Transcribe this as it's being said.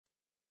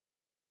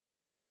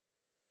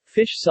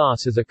Fish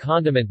sauce is a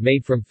condiment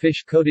made from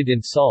fish coated in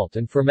salt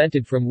and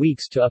fermented from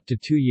weeks to up to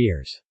 2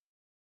 years.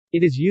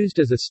 It is used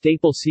as a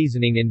staple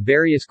seasoning in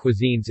various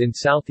cuisines in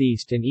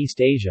Southeast and East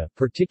Asia,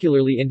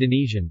 particularly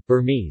Indonesian,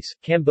 Burmese,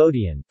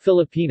 Cambodian,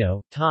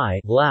 Filipino, Thai,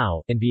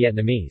 Lao, and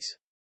Vietnamese.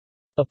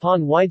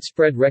 Upon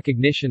widespread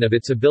recognition of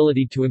its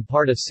ability to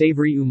impart a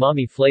savory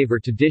umami flavor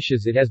to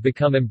dishes, it has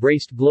become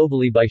embraced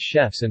globally by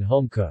chefs and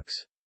home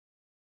cooks.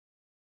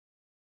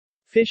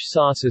 Fish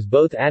sauce is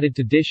both added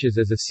to dishes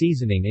as a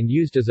seasoning and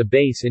used as a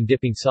base in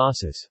dipping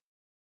sauces.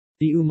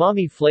 The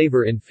umami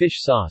flavor in fish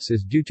sauce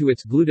is due to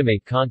its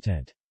glutamate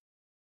content.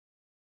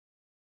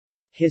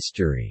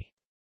 History.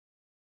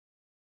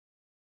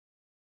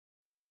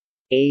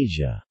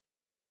 Asia.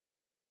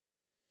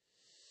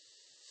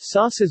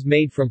 Sauces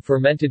made from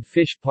fermented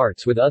fish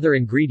parts with other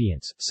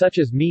ingredients, such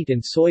as meat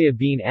and soya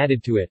bean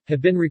added to it,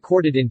 have been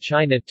recorded in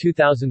China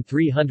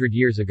 2,300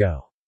 years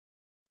ago.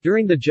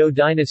 During the Zhou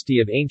dynasty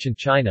of ancient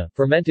China,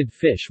 fermented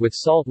fish with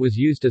salt was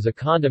used as a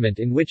condiment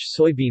in which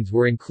soybeans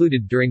were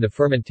included during the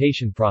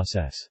fermentation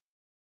process.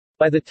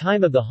 By the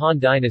time of the Han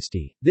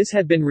dynasty, this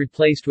had been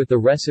replaced with the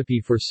recipe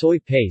for soy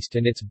paste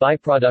and its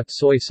byproduct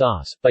soy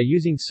sauce, by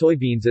using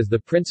soybeans as the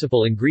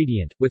principal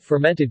ingredient, with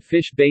fermented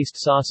fish-based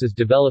sauces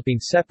developing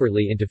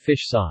separately into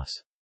fish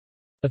sauce.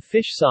 A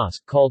fish sauce,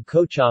 called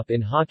kocap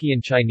in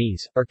Hokkien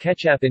Chinese, or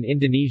ketchup in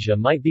Indonesia,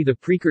 might be the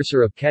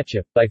precursor of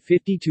ketchup. By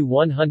 50 to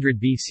 100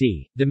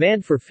 BC,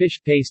 demand for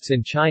fish pastes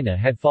in China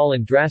had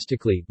fallen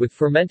drastically, with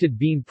fermented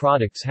bean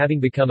products having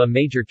become a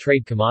major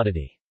trade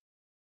commodity.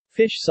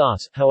 Fish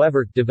sauce,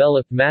 however,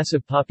 developed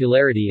massive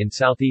popularity in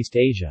Southeast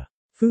Asia.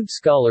 Food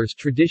scholars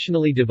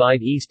traditionally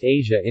divide East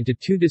Asia into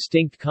two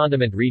distinct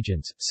condiment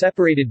regions,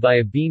 separated by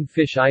a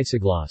bean-fish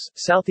isogloss: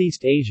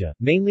 Southeast Asia,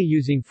 mainly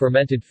using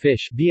fermented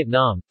fish,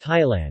 Vietnam,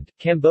 Thailand,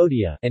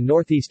 Cambodia, and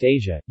Northeast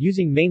Asia,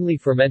 using mainly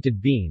fermented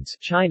beans,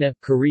 China,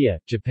 Korea,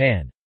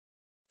 Japan.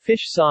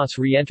 Fish sauce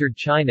re-entered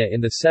China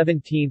in the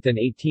 17th and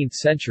 18th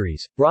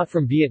centuries, brought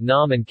from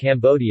Vietnam and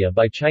Cambodia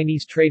by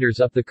Chinese traders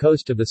up the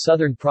coast of the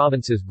southern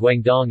provinces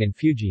Guangdong and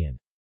Fujian.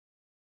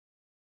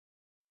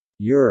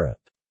 Europe.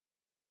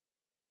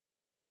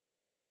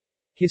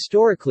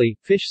 Historically,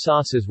 fish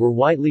sauces were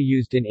widely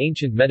used in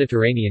ancient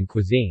Mediterranean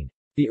cuisine.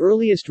 The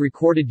earliest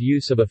recorded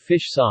use of a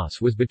fish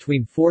sauce was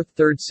between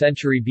 4th–3rd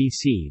century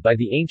BC by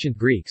the ancient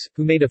Greeks,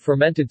 who made a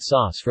fermented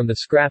sauce from the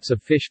scraps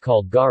of fish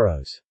called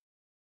garos.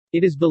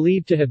 It is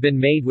believed to have been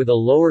made with a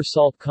lower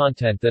salt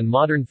content than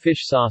modern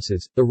fish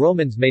sauces. The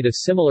Romans made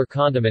a similar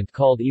condiment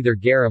called either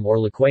garum or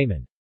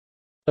liquamen.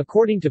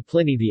 According to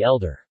Pliny the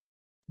Elder,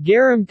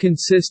 garum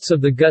consists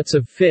of the guts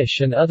of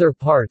fish and other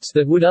parts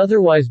that would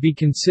otherwise be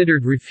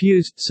considered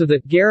refused, so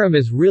that garum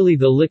is really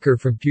the liquor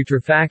from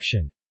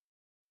putrefaction.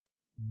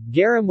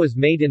 Garum was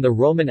made in the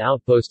Roman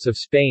outposts of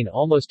Spain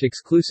almost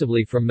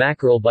exclusively from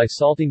mackerel by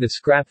salting the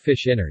scrap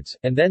fish innards,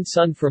 and then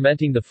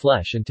sun-fermenting the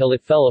flesh until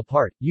it fell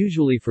apart,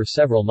 usually for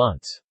several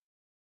months.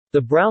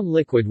 The brown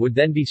liquid would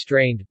then be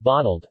strained,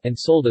 bottled, and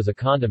sold as a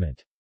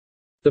condiment.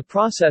 The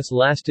process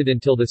lasted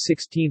until the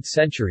 16th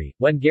century,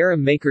 when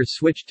garum makers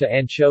switched to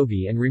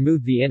anchovy and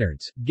removed the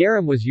innards.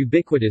 Garum was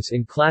ubiquitous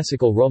in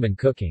classical Roman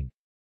cooking.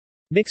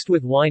 Mixed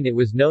with wine it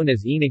was known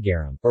as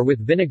enigarum, or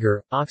with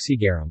vinegar,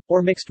 oxygarum,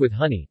 or mixed with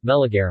honey,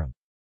 meligarum.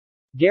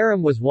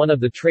 Garum was one of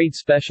the trade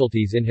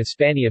specialties in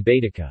Hispania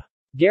Baetica.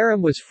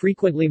 Garum was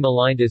frequently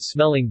maligned as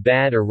smelling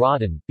bad or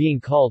rotten, being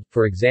called,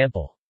 for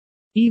example,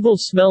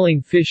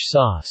 evil-smelling fish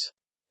sauce,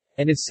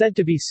 and is said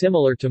to be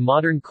similar to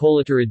modern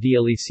colatura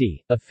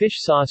dialisi, a fish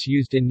sauce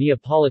used in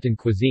Neapolitan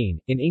cuisine.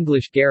 In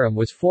English, garum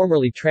was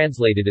formerly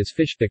translated as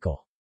fish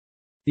pickle.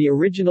 The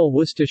original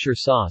Worcestershire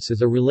sauce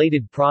is a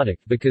related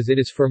product because it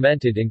is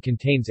fermented and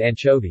contains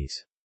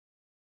anchovies.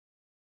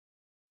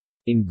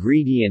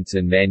 Ingredients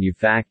and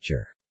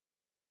manufacture.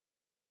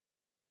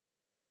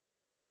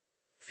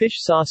 Fish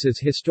sauces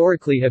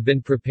historically have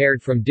been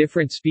prepared from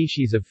different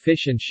species of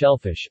fish and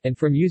shellfish, and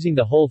from using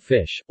the whole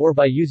fish, or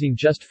by using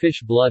just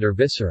fish blood or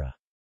viscera.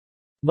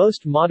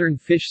 Most modern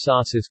fish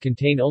sauces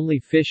contain only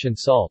fish and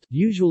salt,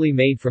 usually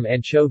made from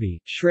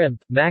anchovy,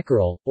 shrimp,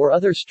 mackerel, or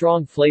other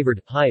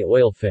strong-flavored,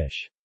 high-oil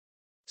fish.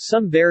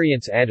 Some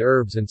variants add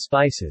herbs and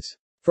spices.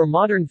 For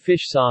modern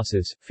fish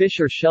sauces, fish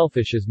or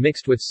shellfish is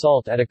mixed with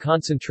salt at a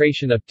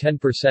concentration of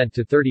 10%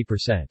 to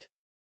 30%.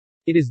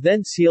 It is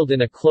then sealed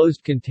in a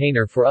closed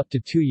container for up to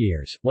 2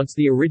 years. Once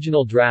the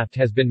original draft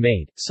has been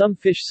made, some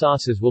fish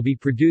sauces will be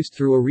produced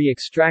through a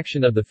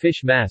re-extraction of the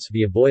fish mass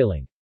via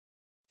boiling.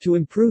 To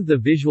improve the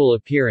visual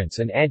appearance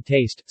and add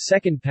taste,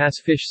 second-pass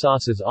fish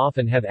sauces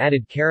often have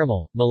added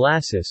caramel,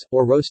 molasses,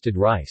 or roasted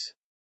rice.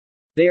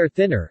 They are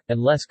thinner, and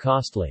less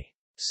costly.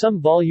 Some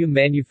volume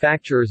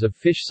manufacturers of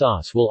fish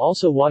sauce will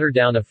also water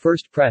down a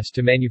first press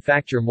to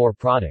manufacture more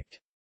product.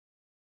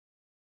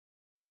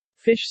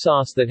 Fish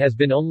sauce that has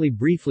been only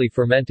briefly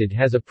fermented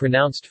has a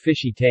pronounced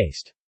fishy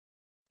taste.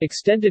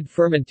 Extended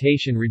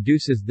fermentation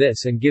reduces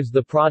this and gives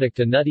the product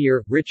a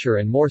nuttier, richer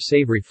and more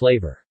savory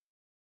flavor.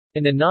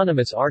 An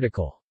anonymous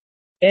article.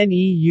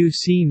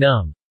 Neuc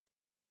Num.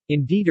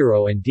 In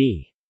Diderot and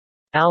D.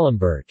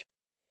 Alembert.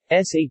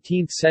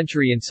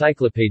 18th-century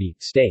encyclopedia,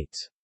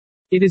 states,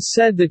 "It is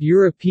said that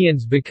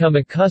Europeans become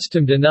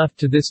accustomed enough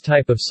to this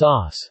type of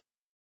sauce."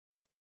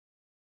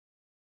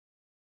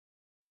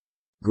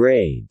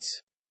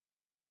 Grades.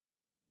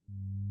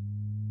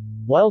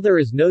 While there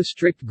is no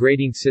strict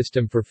grading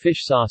system for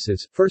fish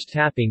sauces, first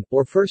tapping,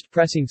 or first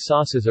pressing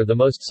sauces are the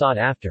most sought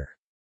after.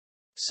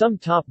 Some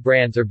top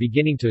brands are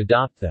beginning to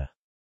adopt the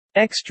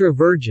extra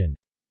virgin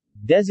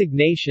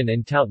designation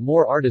and tout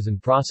more artisan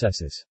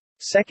processes.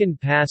 Second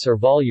pass or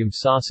volume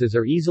sauces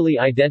are easily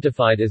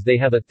identified as they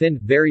have a thin,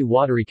 very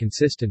watery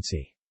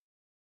consistency.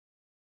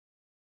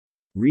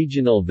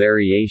 Regional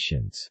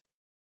variations.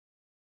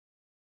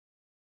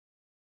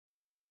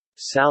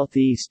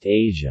 Southeast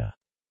Asia.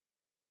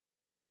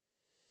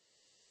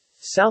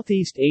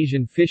 Southeast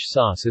Asian fish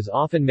sauce is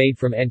often made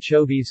from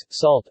anchovies,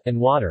 salt, and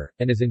water,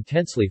 and is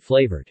intensely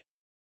flavored.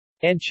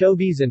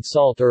 Anchovies and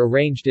salt are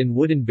arranged in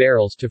wooden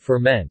barrels to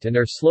ferment and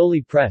are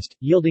slowly pressed,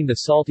 yielding the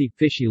salty,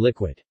 fishy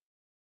liquid.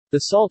 The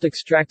salt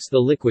extracts the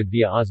liquid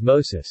via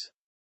osmosis.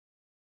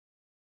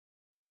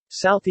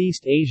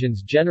 Southeast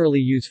Asians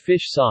generally use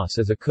fish sauce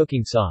as a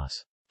cooking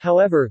sauce.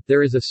 However,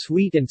 there is a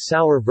sweet and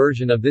sour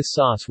version of this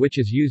sauce which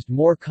is used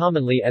more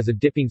commonly as a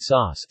dipping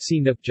sauce. See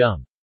Nuk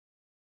Jum.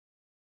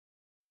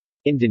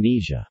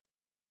 Indonesia.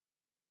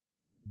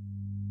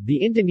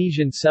 The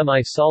Indonesian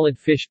semi-solid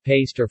fish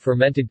paste or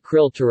fermented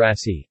krill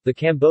terasi, the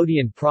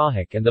Cambodian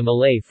prahak and the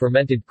Malay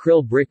fermented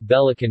krill brick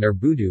belacan or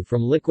budu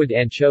from liquid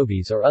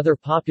anchovies are other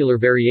popular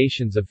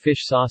variations of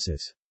fish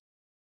sauces.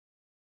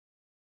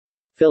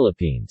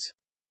 Philippines.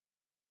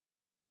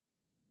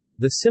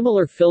 The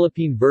similar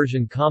Philippine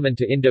version common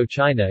to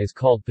Indochina is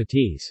called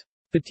patis.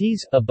 Patis,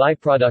 a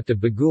byproduct of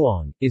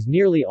bagoong, is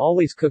nearly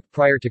always cooked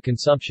prior to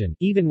consumption,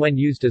 even when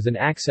used as an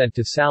accent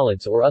to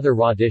salads or other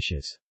raw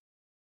dishes.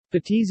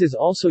 Patis is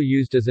also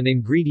used as an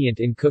ingredient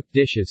in cooked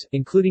dishes,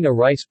 including a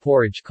rice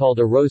porridge called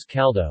arroz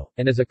caldo,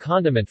 and as a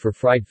condiment for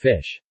fried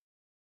fish.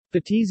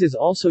 Patis is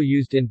also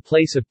used in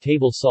place of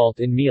table salt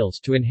in meals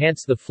to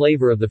enhance the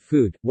flavor of the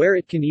food, where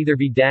it can either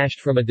be dashed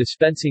from a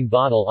dispensing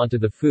bottle onto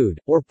the food,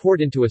 or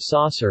poured into a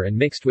saucer and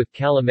mixed with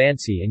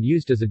calamansi and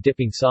used as a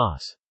dipping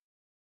sauce.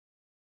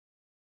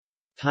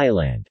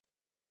 Thailand.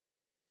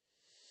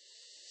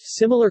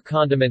 Similar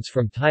condiments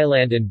from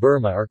Thailand and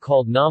Burma are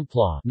called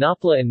nampla,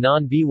 napla and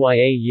non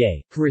bya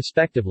ye,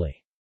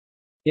 respectively.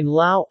 In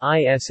Lao,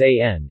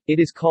 Isan, it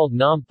is called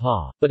nam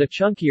pa, but a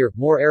chunkier,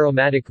 more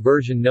aromatic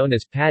version known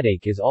as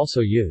padake is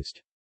also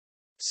used.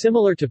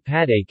 Similar to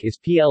padake is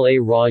pla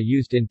raw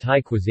used in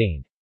Thai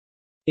cuisine.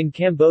 In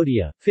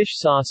Cambodia, fish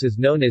sauce is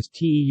known as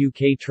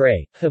teuk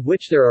tray, of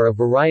which there are a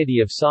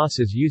variety of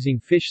sauces using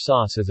fish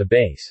sauce as a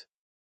base.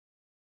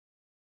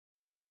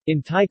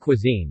 In Thai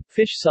cuisine,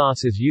 fish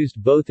sauce is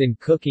used both in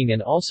cooking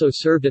and also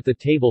served at the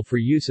table for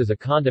use as a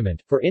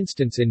condiment, for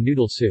instance in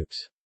noodle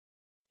soups.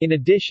 In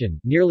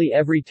addition, nearly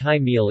every Thai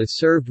meal is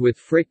served with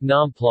frik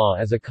nam pla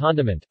as a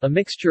condiment, a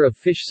mixture of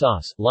fish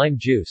sauce, lime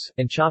juice,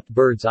 and chopped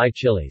bird's eye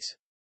chilies.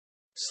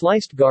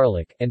 Sliced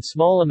garlic, and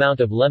small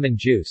amount of lemon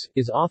juice,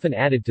 is often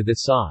added to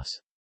this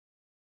sauce.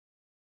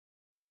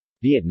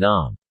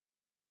 Vietnam.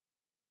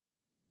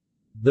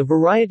 The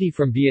variety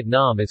from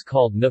Vietnam is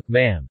called Nuoc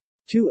Mam.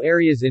 Two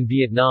areas in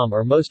Vietnam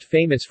are most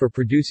famous for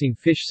producing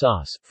fish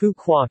sauce, Phu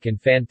Quoc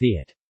and Phan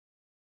Thiet.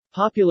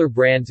 Popular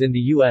brands in the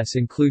U.S.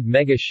 include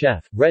Mega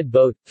Chef, Red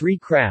Boat, Three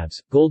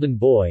Crabs, Golden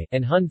Boy,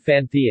 and Hun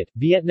Phan Thiet.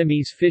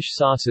 Vietnamese fish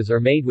sauces are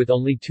made with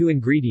only two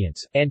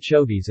ingredients,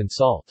 anchovies and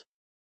salt.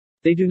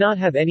 They do not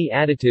have any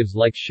additives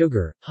like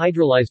sugar,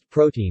 hydrolyzed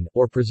protein,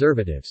 or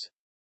preservatives.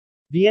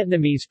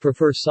 Vietnamese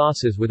prefer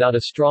sauces without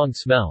a strong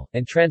smell,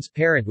 and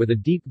transparent with a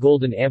deep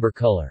golden amber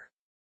color.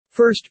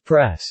 First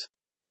press.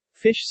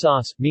 Fish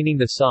sauce, meaning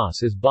the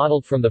sauce is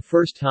bottled from the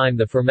first time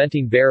the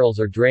fermenting barrels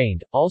are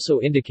drained, also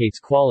indicates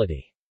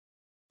quality.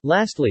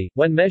 Lastly,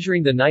 when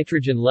measuring the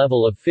nitrogen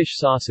level of fish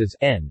sauces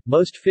N,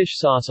 most fish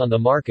sauce on the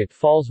market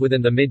falls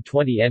within the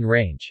mid-20 N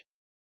range.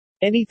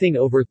 Anything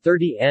over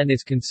 30 N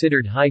is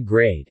considered high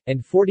grade,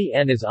 and 40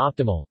 N is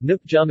optimal.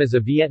 Nuoc Jum is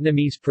a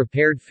Vietnamese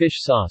prepared fish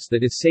sauce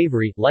that is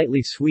savory,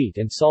 lightly sweet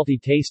and salty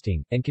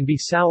tasting, and can be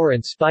sour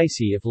and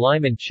spicy if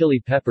lime and chili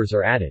peppers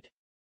are added.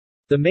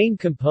 The main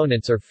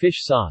components are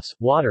fish sauce,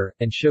 water,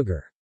 and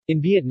sugar. In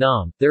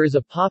Vietnam, there is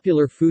a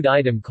popular food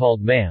item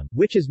called mam,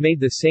 which is made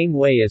the same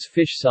way as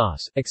fish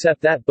sauce,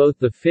 except that both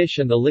the fish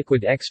and the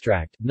liquid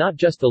extract, not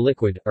just the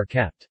liquid, are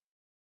kept.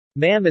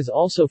 Mam is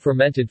also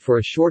fermented for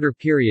a shorter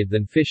period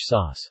than fish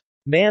sauce.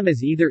 Mam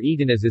is either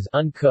eaten as is,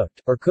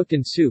 uncooked, or cooked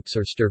in soups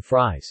or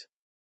stir-fries.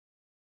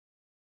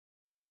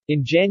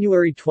 In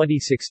January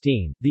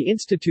 2016, the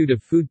Institute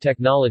of Food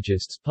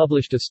Technologists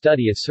published a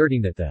study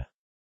asserting that the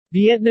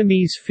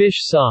Vietnamese fish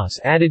sauce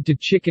added to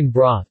chicken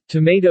broth,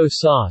 tomato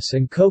sauce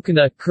and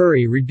coconut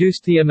curry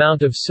reduced the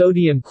amount of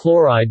sodium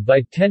chloride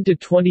by 10 to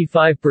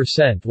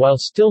 25% while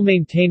still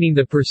maintaining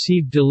the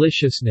perceived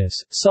deliciousness,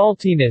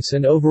 saltiness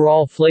and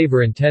overall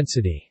flavor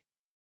intensity.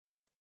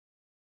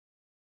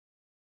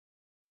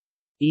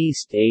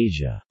 East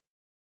Asia.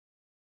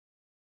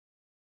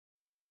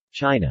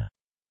 China.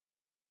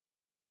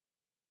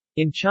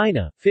 In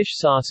China, fish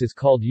sauce is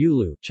called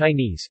yulu,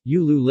 Chinese,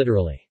 yulu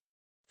literally,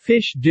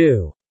 fish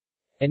dew,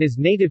 and is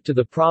native to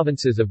the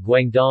provinces of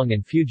Guangdong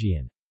and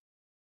Fujian.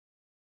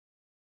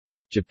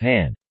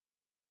 Japan.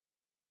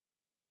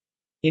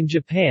 In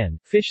Japan,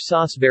 fish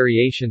sauce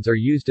variations are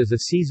used as a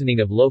seasoning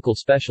of local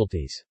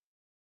specialties.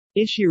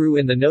 Ishiru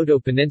in the Noto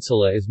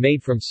Peninsula is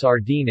made from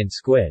sardine and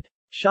squid.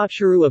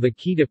 Shotsuru of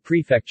Akita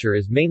Prefecture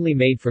is mainly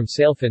made from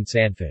sailfin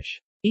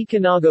sandfish.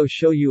 Ikanago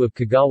shoyu of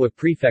Kagawa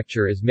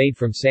Prefecture is made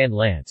from sand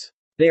lance.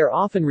 They are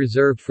often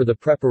reserved for the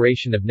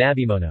preparation of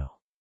nabimono.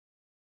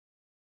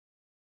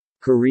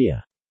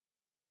 Korea.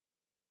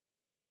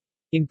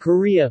 In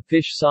Korea,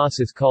 fish sauce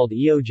is called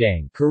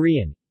eojang,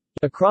 Korean.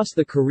 Across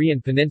the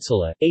Korean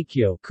peninsula,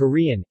 akyo,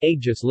 Korean,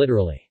 aegis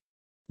literally,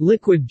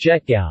 liquid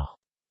jetgao.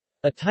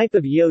 A type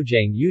of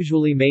eojang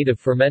usually made of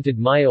fermented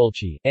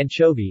myolchi,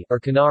 anchovy, or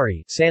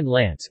kanari, sand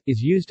lance,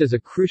 is used as a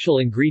crucial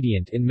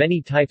ingredient in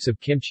many types of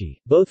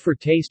kimchi, both for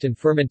taste and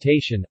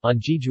fermentation. On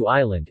Jeju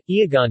Island,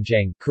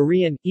 eoganjang,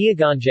 Korean,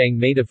 eoganjang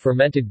made of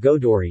fermented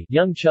godori,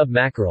 young chub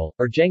mackerel,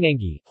 or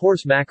jangangi,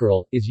 horse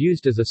mackerel, is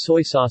used as a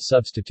soy sauce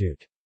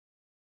substitute.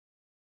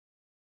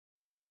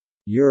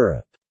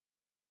 Europe.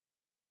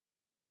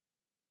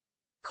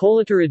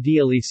 Colliture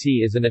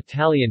Adialisi is an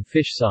Italian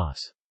fish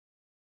sauce.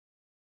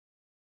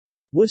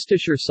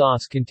 Worcestershire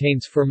sauce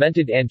contains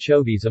fermented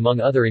anchovies among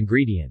other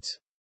ingredients.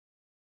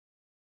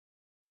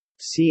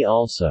 See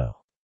also.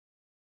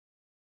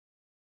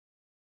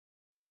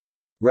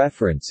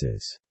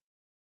 References.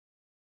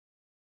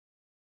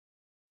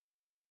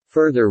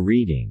 Further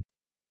reading.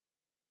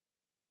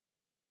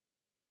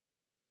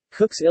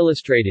 Cooks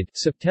Illustrated,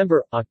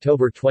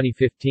 September-October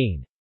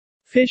 2015.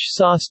 Fish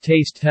Sauce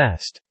Taste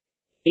Test.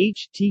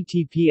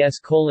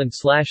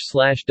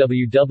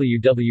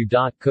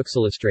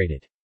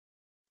 https://www.cooksillustrated.com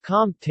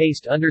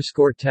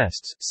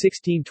Taste_tests,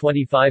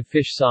 1625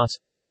 Fish sauce.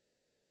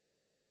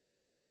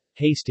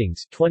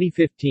 Hastings,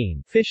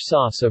 2015. Fish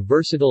sauce, a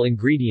versatile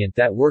ingredient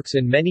that works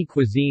in many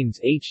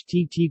cuisines.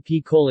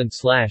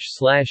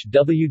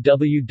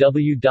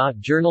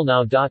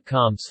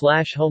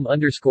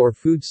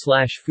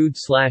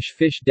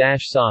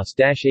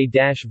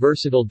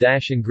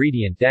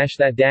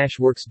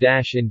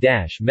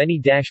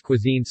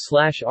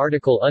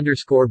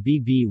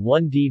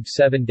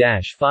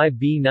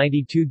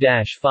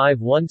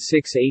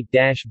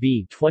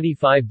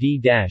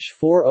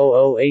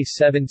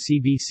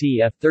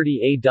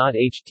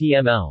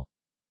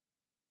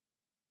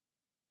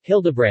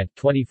 Hildebrandt,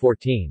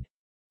 2014.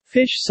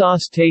 Fish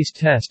Sauce Taste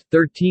Test,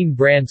 13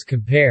 brands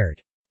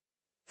compared.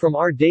 From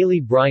Our Daily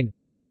Brine.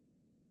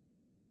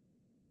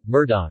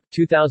 Murdoch,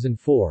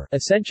 2004.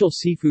 Essential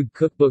Seafood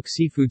Cookbook.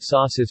 Seafood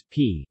Sauces,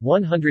 p.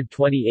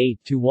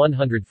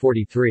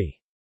 128-143.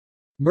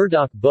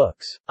 Murdoch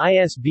Books.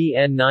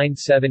 ISBN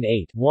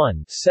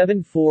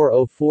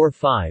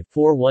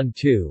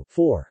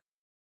 978-1-74045-412-4.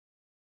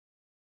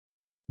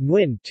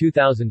 Nguyen,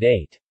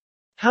 2008.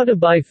 How to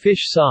Buy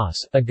Fish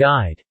Sauce, A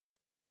Guide.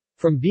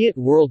 From Viet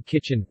World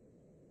Kitchen.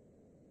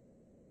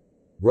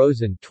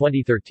 Rosen,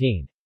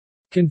 2013.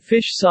 Can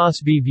fish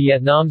sauce be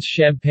Vietnam's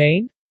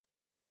champagne?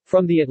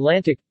 From The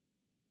Atlantic.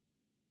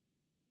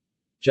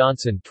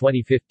 Johnson,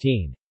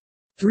 2015.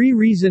 3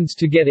 Reasons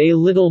to Get a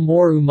Little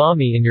More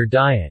Umami in Your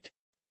Diet.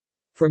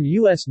 From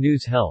U.S.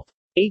 News Health.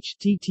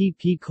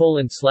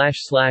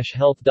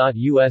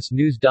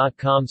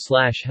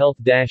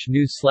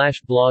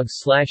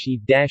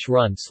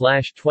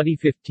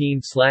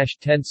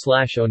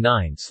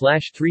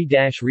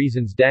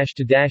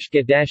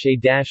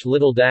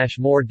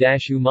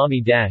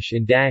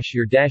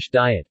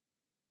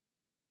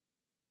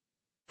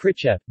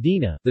 Pritchett,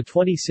 Dina, the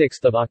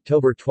 26th of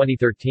October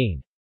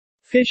 2013.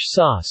 Fish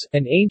sauce,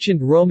 an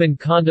ancient Roman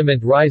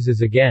condiment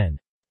rises again.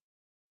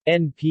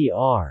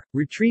 NPR.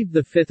 Retrieved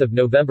 5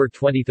 November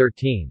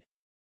 2013.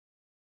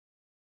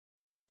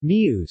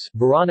 Muse,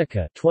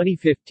 Veronica,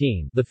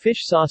 2015. The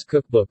Fish Sauce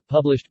Cookbook,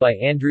 published by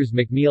Andrews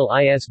McMeel.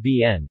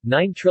 ISBN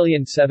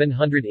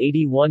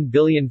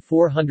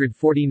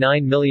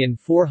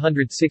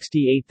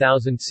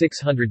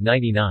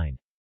 9781449468699.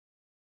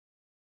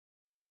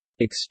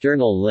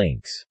 External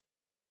links.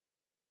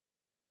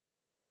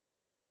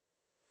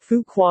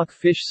 Phu Quoc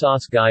Fish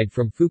Sauce Guide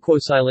from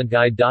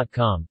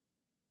PhuQuoSilentGuide.com.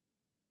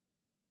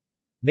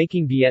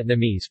 Making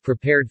Vietnamese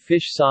Prepared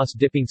Fish Sauce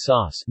Dipping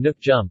Sauce Nuoc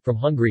Jum from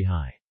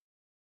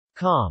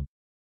HungryHigh.com